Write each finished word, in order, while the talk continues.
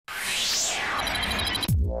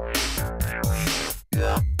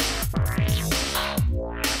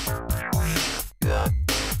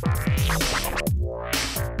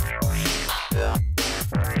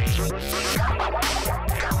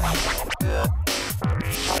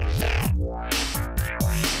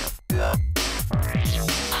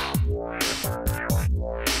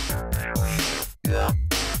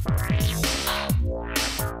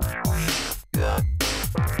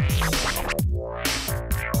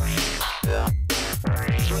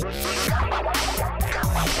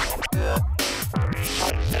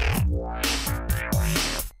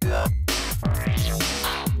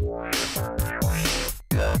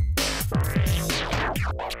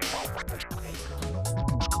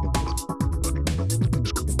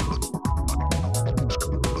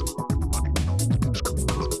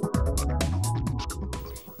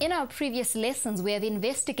In our previous lessons, we have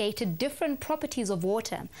investigated different properties of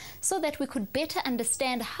water so that we could better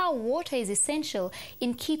understand how water is essential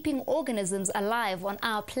in keeping organisms alive on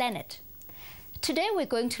our planet. Today, we're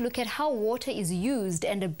going to look at how water is used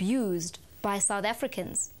and abused by South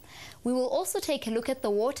Africans. We will also take a look at the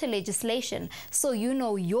water legislation so you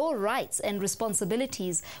know your rights and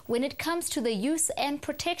responsibilities when it comes to the use and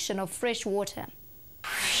protection of fresh water.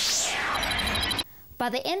 By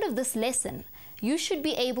the end of this lesson, you should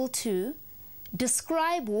be able to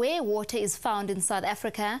describe where water is found in South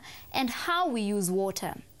Africa and how we use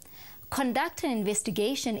water, conduct an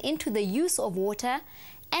investigation into the use of water,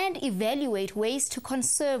 and evaluate ways to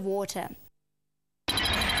conserve water.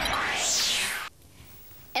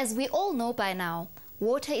 As we all know by now,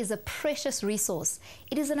 water is a precious resource.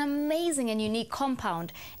 It is an amazing and unique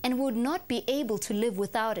compound, and we would not be able to live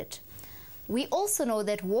without it. We also know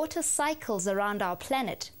that water cycles around our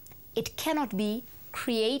planet. It cannot be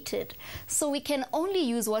created, so we can only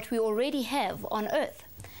use what we already have on Earth.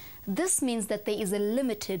 This means that there is a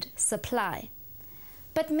limited supply.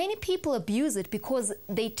 But many people abuse it because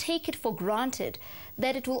they take it for granted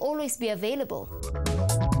that it will always be available.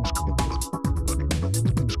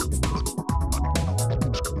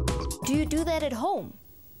 Do you do that at home?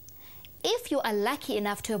 If you are lucky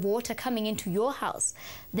enough to have water coming into your house,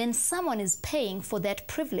 then someone is paying for that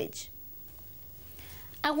privilege.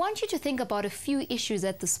 I want you to think about a few issues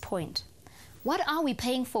at this point. What are we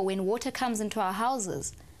paying for when water comes into our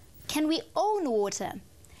houses? Can we own water?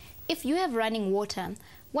 If you have running water,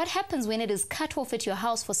 what happens when it is cut off at your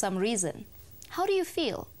house for some reason? How do you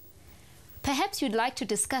feel? Perhaps you'd like to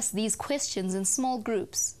discuss these questions in small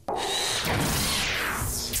groups.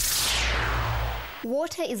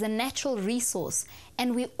 Water is a natural resource,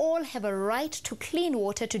 and we all have a right to clean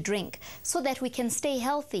water to drink so that we can stay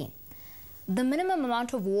healthy. The minimum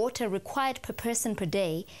amount of water required per person per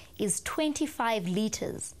day is 25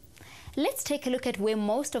 liters. Let's take a look at where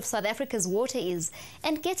most of South Africa's water is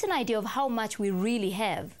and get an idea of how much we really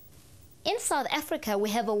have. In South Africa, we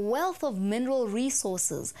have a wealth of mineral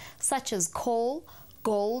resources such as coal,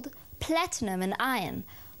 gold, platinum, and iron,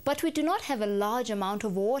 but we do not have a large amount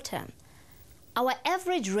of water. Our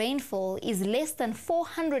average rainfall is less than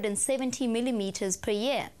 470 millimeters per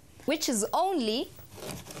year, which is only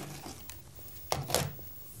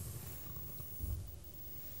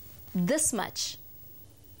this much.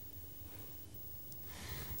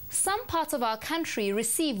 Some parts of our country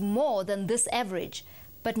receive more than this average,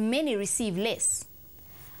 but many receive less.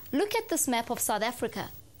 Look at this map of South Africa.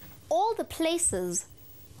 All the places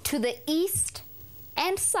to the east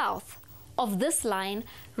and south of this line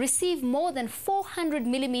receive more than 400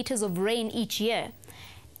 millimeters of rain each year,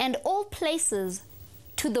 and all places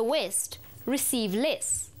to the west receive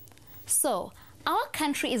less. So, our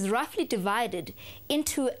country is roughly divided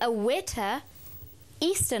into a wetter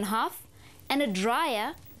eastern half and a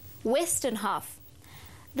drier western half.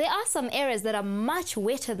 There are some areas that are much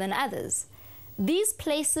wetter than others. These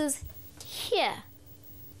places here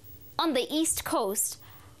on the east coast,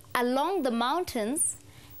 along the mountains,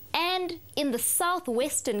 and in the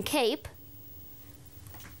southwestern Cape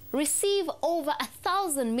receive over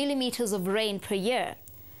 1,000 millimeters of rain per year,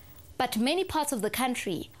 but many parts of the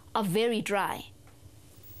country are very dry.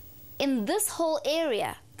 In this whole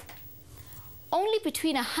area, only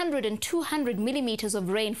between 100 and 200 millimeters of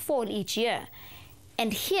rain fall each year,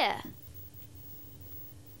 and here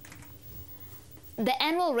the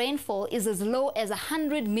annual rainfall is as low as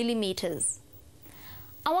 100 millimeters.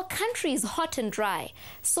 Our country is hot and dry,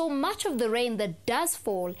 so much of the rain that does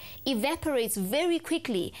fall evaporates very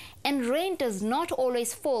quickly, and rain does not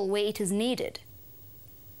always fall where it is needed.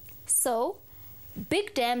 So,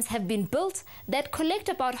 big dams have been built that collect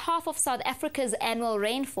about half of South Africa's annual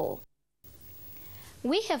rainfall.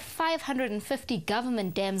 We have 550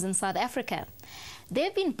 government dams in South Africa.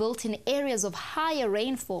 They've been built in areas of higher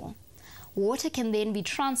rainfall. Water can then be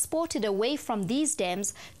transported away from these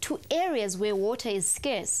dams to areas where water is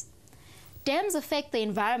scarce. Dams affect the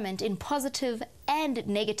environment in positive and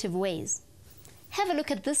negative ways. Have a look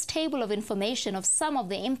at this table of information of some of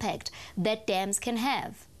the impact that dams can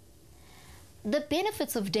have. The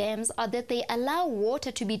benefits of dams are that they allow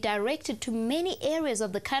water to be directed to many areas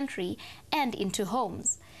of the country and into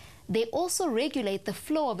homes. They also regulate the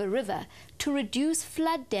flow of a river to reduce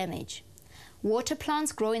flood damage. Water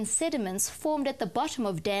plants grow in sediments formed at the bottom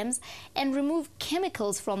of dams and remove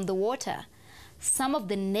chemicals from the water. Some of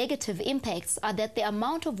the negative impacts are that the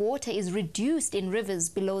amount of water is reduced in rivers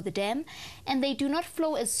below the dam, and they do not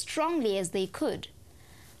flow as strongly as they could.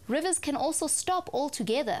 Rivers can also stop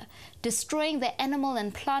altogether, destroying the animal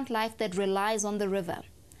and plant life that relies on the river.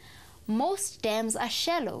 Most dams are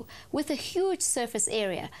shallow with a huge surface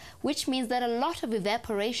area, which means that a lot of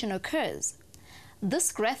evaporation occurs.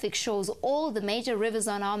 This graphic shows all the major rivers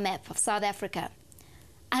on our map of South Africa.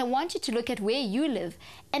 I want you to look at where you live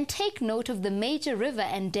and take note of the major river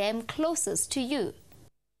and dam closest to you.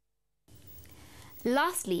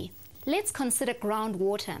 Lastly, let's consider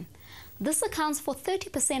groundwater. This accounts for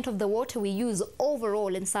 30% of the water we use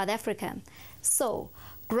overall in South Africa. So,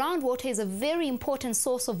 groundwater is a very important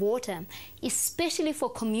source of water, especially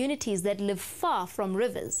for communities that live far from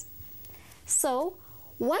rivers. So,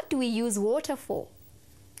 what do we use water for?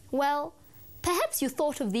 Well, perhaps you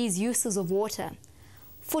thought of these uses of water: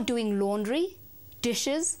 for doing laundry,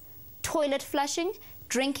 dishes, toilet flushing,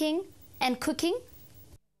 drinking and cooking,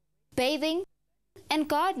 bathing and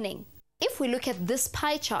gardening. If we look at this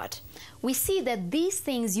pie chart, we see that these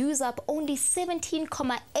things use up only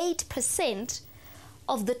 17.8%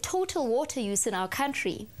 of the total water use in our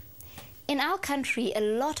country. In our country, a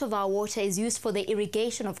lot of our water is used for the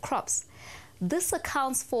irrigation of crops. This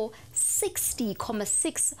accounts for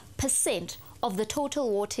 60.6% of the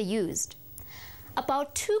total water used.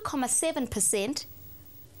 About 2.7%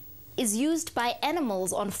 is used by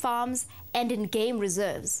animals on farms and in game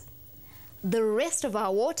reserves. The rest of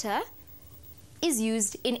our water is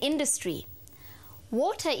used in industry.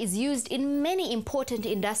 Water is used in many important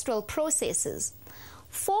industrial processes.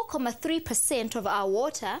 4.3% of our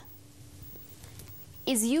water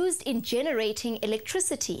is used in generating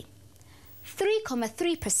electricity.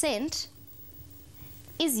 3.3%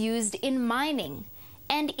 is used in mining,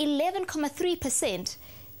 and 11.3%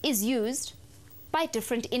 is used by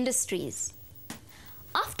different industries.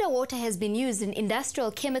 After water has been used in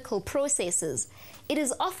industrial chemical processes, it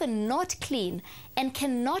is often not clean and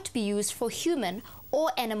cannot be used for human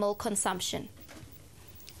or animal consumption.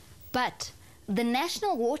 But the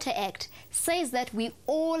National Water Act says that we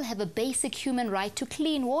all have a basic human right to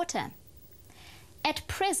clean water. At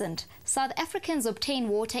present, South Africans obtain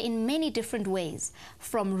water in many different ways,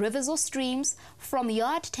 from rivers or streams, from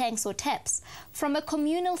yard tanks or taps, from a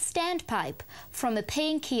communal standpipe, from a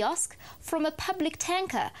paying kiosk, from a public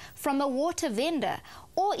tanker, from a water vendor,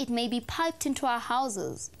 or it may be piped into our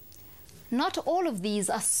houses. Not all of these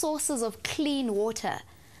are sources of clean water.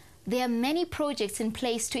 There are many projects in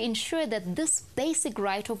place to ensure that this basic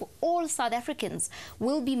right of all South Africans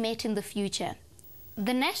will be met in the future.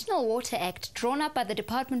 The National Water Act, drawn up by the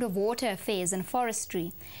Department of Water Affairs and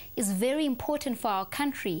Forestry, is very important for our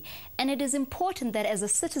country, and it is important that as a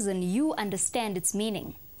citizen you understand its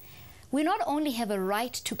meaning. We not only have a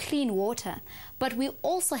right to clean water, but we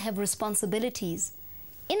also have responsibilities.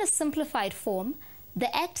 In a simplified form,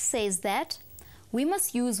 the Act says that we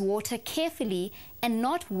must use water carefully and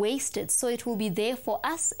not waste it so it will be there for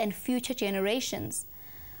us and future generations.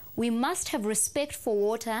 We must have respect for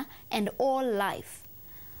water and all life.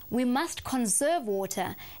 We must conserve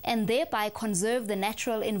water and thereby conserve the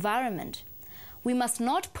natural environment. We must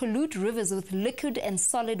not pollute rivers with liquid and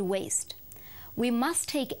solid waste. We must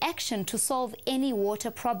take action to solve any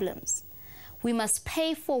water problems. We must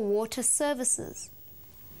pay for water services.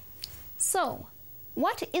 So,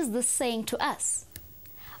 what is this saying to us?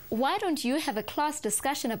 Why don't you have a class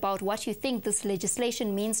discussion about what you think this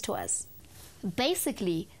legislation means to us?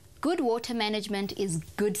 Basically, good water management is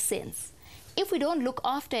good sense. If we don't look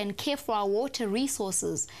after and care for our water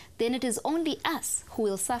resources, then it is only us who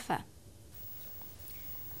will suffer.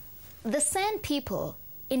 The San people,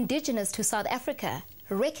 indigenous to South Africa,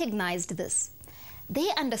 recognized this. They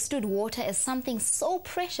understood water as something so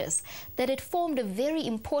precious that it formed a very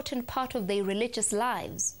important part of their religious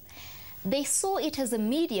lives. They saw it as a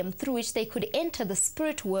medium through which they could enter the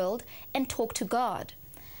spirit world and talk to God.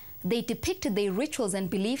 They depicted their rituals and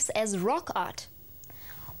beliefs as rock art.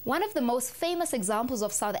 One of the most famous examples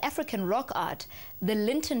of South African rock art, the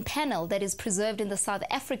Linton panel that is preserved in the South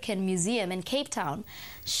African Museum in Cape Town,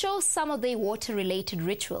 shows some of their water-related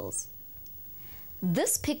rituals.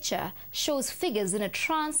 This picture shows figures in a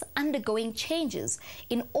trance undergoing changes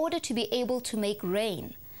in order to be able to make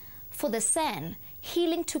rain. For the San,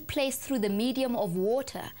 healing took place through the medium of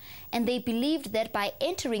water, and they believed that by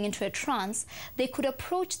entering into a trance, they could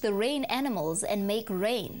approach the rain animals and make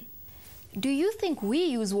rain. Do you think we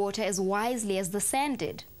use water as wisely as the San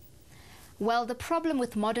did? Well, the problem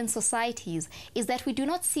with modern societies is that we do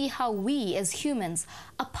not see how we, as humans,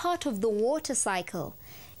 are part of the water cycle.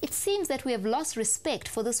 It seems that we have lost respect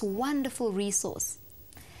for this wonderful resource.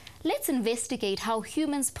 Let's investigate how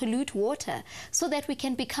humans pollute water so that we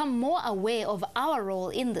can become more aware of our role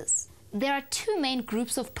in this. There are two main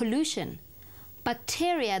groups of pollution: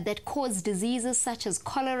 bacteria that cause diseases such as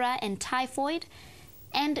cholera and typhoid,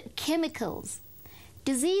 and chemicals.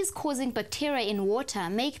 Disease-causing bacteria in water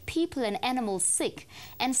make people and animals sick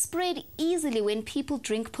and spread easily when people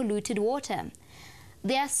drink polluted water.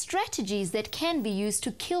 There are strategies that can be used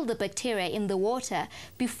to kill the bacteria in the water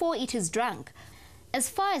before it is drunk. As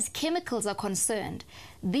far as chemicals are concerned,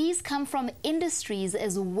 these come from industries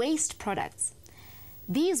as waste products.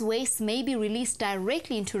 These wastes may be released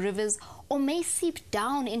directly into rivers or may seep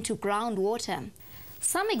down into groundwater.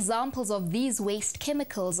 Some examples of these waste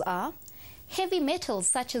chemicals are heavy metals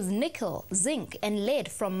such as nickel, zinc, and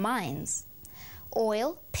lead from mines,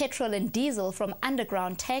 oil, petrol, and diesel from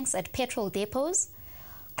underground tanks at petrol depots,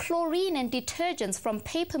 chlorine and detergents from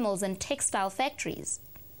paper mills and textile factories.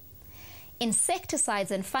 Insecticides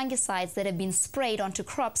and fungicides that have been sprayed onto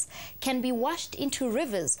crops can be washed into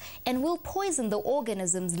rivers and will poison the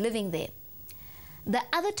organisms living there. The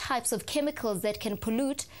other types of chemicals that can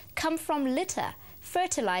pollute come from litter,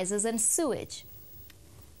 fertilizers, and sewage.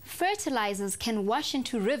 Fertilizers can wash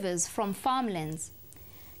into rivers from farmlands.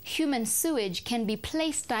 Human sewage can be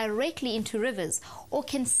placed directly into rivers or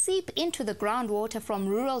can seep into the groundwater from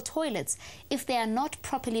rural toilets if they are not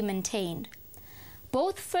properly maintained.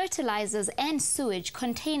 Both fertilizers and sewage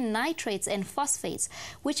contain nitrates and phosphates,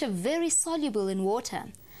 which are very soluble in water.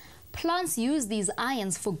 Plants use these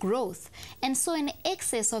ions for growth, and so an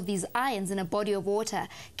excess of these ions in a body of water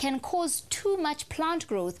can cause too much plant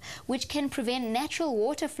growth, which can prevent natural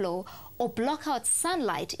water flow or block out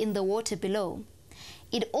sunlight in the water below.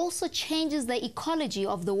 It also changes the ecology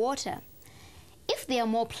of the water. If there are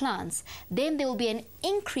more plants, then there will be an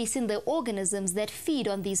increase in the organisms that feed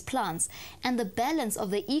on these plants, and the balance of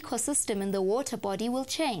the ecosystem in the water body will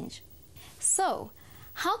change. So,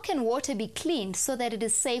 how can water be cleaned so that it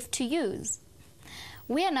is safe to use?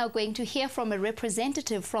 We are now going to hear from a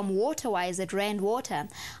representative from WaterWise at Rand Water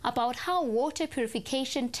about how water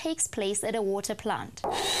purification takes place at a water plant.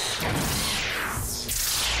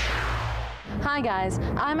 Hi guys,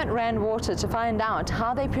 I'm at Rand Water to find out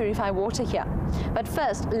how they purify water here. But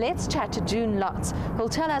first, let's chat to June Lotz, who'll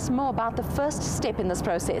tell us more about the first step in this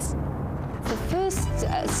process. The first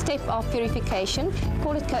step of purification, we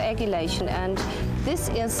call it coagulation, and this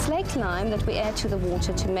is slaked lime that we add to the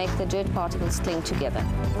water to make the dirt particles cling together.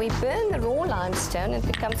 We burn the raw limestone, it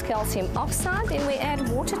becomes calcium oxide, then we add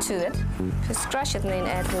water to it, just crush it and then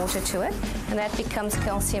add water to it, and that becomes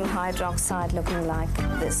calcium hydroxide looking like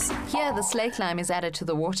this. Here the slaked lime is added to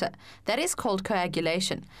the water. That is called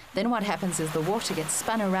coagulation. Then what happens is the water gets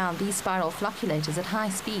spun around these spiral flocculators at high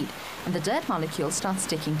speed, and the dirt molecules start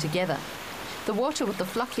sticking together. The water with the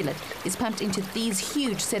flocculate is pumped into these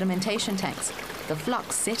huge sedimentation tanks. The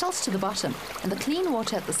flocks settles to the bottom, and the clean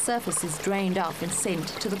water at the surface is drained off and sent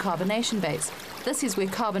to the carbonation base. This is where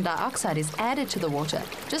carbon dioxide is added to the water,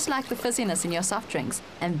 just like the fizziness in your soft drinks,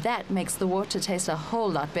 and that makes the water taste a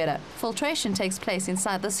whole lot better. Filtration takes place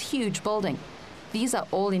inside this huge building. These are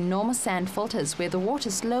all enormous sand filters where the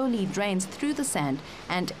water slowly drains through the sand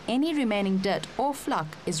and any remaining dirt or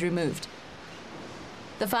flock is removed.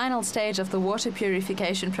 The final stage of the water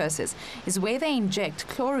purification process is where they inject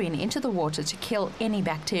chlorine into the water to kill any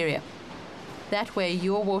bacteria. That way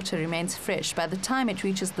your water remains fresh by the time it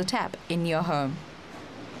reaches the tap in your home.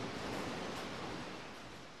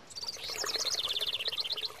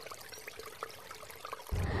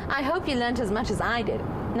 I hope you learned as much as I did.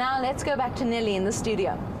 Now let's go back to Nelly in the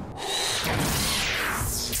studio.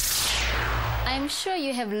 I'm sure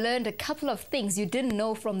you have learned a couple of things you didn't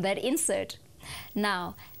know from that insert.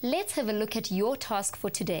 Now, let's have a look at your task for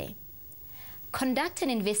today. Conduct an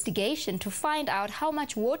investigation to find out how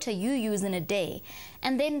much water you use in a day,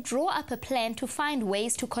 and then draw up a plan to find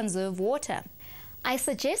ways to conserve water. I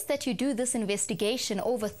suggest that you do this investigation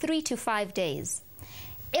over 3 to 5 days.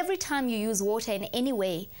 Every time you use water in any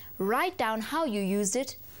way, write down how you used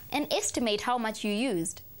it and estimate how much you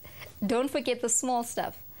used. Don't forget the small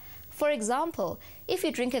stuff. For example, if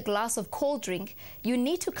you drink a glass of cold drink, you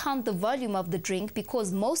need to count the volume of the drink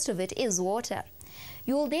because most of it is water.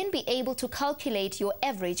 You will then be able to calculate your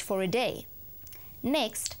average for a day.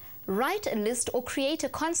 Next, write a list or create a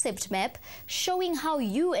concept map showing how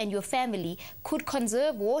you and your family could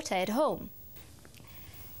conserve water at home.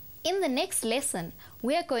 In the next lesson,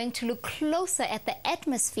 we are going to look closer at the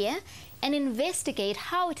atmosphere and investigate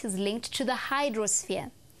how it is linked to the hydrosphere.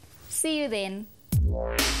 See you then.